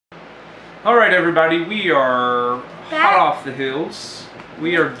Alright everybody, we are hot off the hills.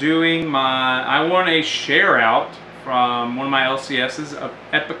 We are doing I won a share out from one of my LCSs of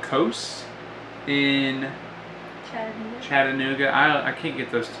Epicos in Chattanooga. I can't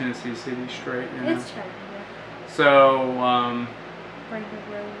get those Tennessee cities straight. You know? It's Chattanooga. So,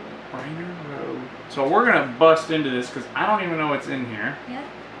 Brainerd Road. So we're going to bust into this because I don't even know what's in here. Yeah.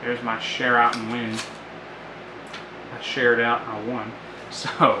 There's my share out and win. I shared out and I won.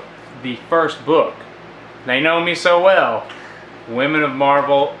 So, the first book. They know me so well. Women of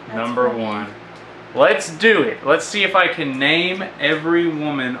Marvel, #1. Let's do it. Let's see if I can name every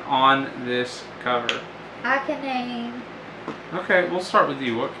woman on this cover. I can name. Okay, we'll start with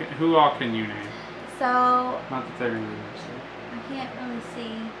you. Who all can you name? So. Not that they're going to I can't really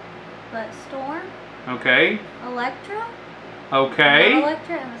see, but Storm. Okay. Elektra. Okay.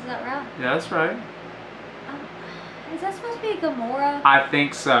 Elektra, is that right? Yeah, that's right. Is that supposed to be Gamora? I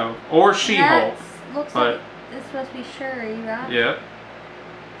think so. Or She-Hulk. Looks like it's supposed to be Shuri, right? Yep.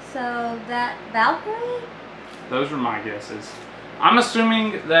 So that Valkyrie? Those are my guesses. I'm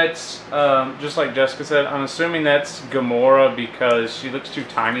assuming that's, just like Jessica said, I'm assuming that's Gamora because she looks too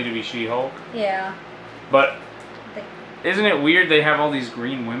tiny to be She-Hulk. Yeah. But isn't it weird they have all these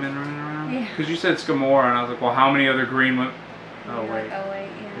green women running around? Yeah. Because you said it's Gamora, and I was like, well, how many other green women? Oh, wait. Oh, wait,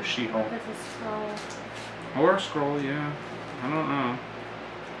 yeah. There's She-Hulk. It's a scroll. Or a scroll, yeah. I don't know.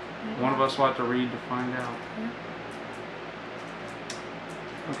 Yeah. One of us will have to read to find out. Yeah.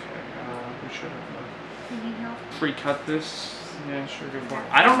 Okay, we should have You need help? pre-cut this. Yeah, sure, good point.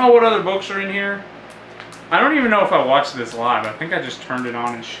 I don't know what other books are in here. I don't even know if I watched this live. I think I just turned it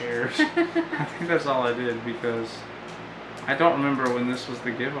on in shares. I think that's all I did because I don't remember when this was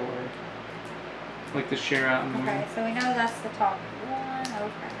the giveaway. Like the share out and the Okay, so we know that's the top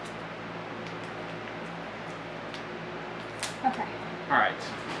one. Okay. Alright.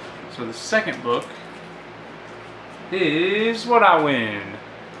 So the second book is What I Win.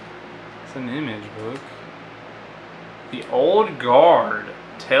 It's an image book. The Old Guard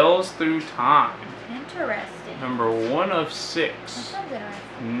Tells Through Time. Interesting. #1 of That 6. sounds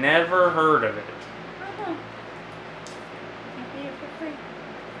interesting. Never heard of it. Can't get it for free.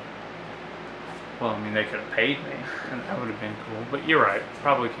 Well, I mean, they could have paid me, and that would have been cool. But you're right.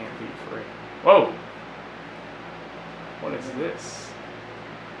 Probably can't be free. Whoa. What is this?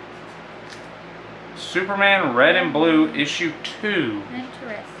 Superman Red and Blue issue 2.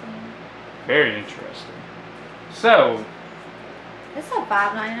 Interesting. Very interesting. So, This is a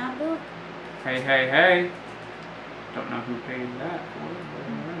 $5.99 book. hey. Don't know who paid that for it, but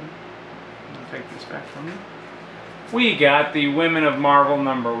alright. I'm going to take this back from you. We got the Women of Marvel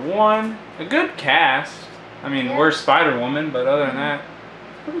 #1. A good cast. I mean, Yeah. we're Spider-Woman, but other than that,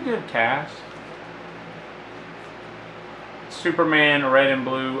 pretty good cast. Superman Red and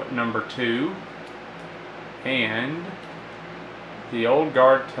Blue #2. And The Old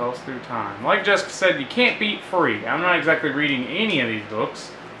Guard Tells Through Time. Like Jessica said, you can't beat free. I'm not exactly reading any of these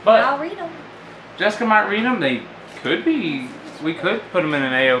books, but I'll read them. Jessica might read them. They could be. We could put them in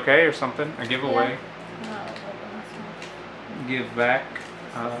an AOK or something. A giveaway. Yeah. Give back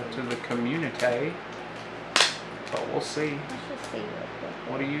to the community. But we'll see. Let's just see real quick.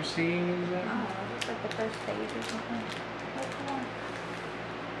 What are you seeing? I don't know. It's like the first page or something. Oh, come on.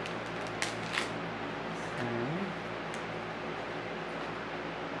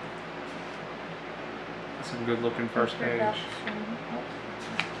 That's a good looking first page. Introduction.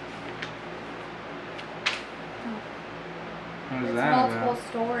 What is It's that multiple about?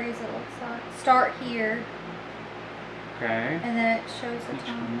 stories, it looks like. Start here, Okay. and then it shows the Teach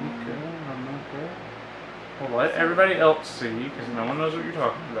timeline. Mika, Ramika. Well, let everybody else see, because no one knows what you're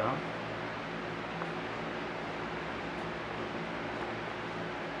talking about.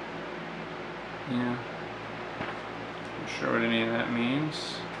 Yeah. Not sure what any of that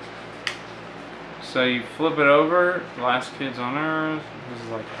means. So you flip it over, The Last Kids on Earth. This is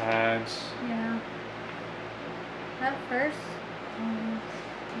like ads. Yeah. That first.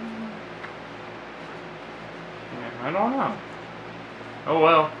 Yeah, I don't know. Oh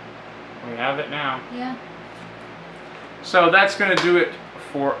well. We have it now. Yeah. So that's going to do it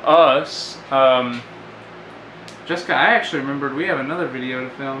for us. Jessica, I actually remembered we have another video to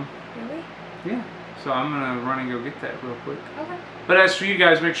film. Really? Yeah. So I'm going to run and go get that real quick. Okay. But as for you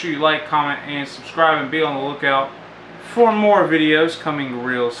guys, make sure you like, comment, and subscribe, and be on the lookout for more videos coming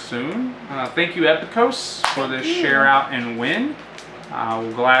real soon. Thank you, Epicos, for this share out and win. I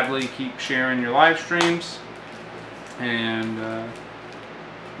will gladly keep sharing your live streams. And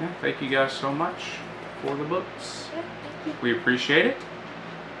yeah, thank you guys so much for the books. Yeah, thank you. We appreciate it.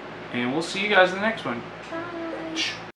 And we'll see you guys in the next one.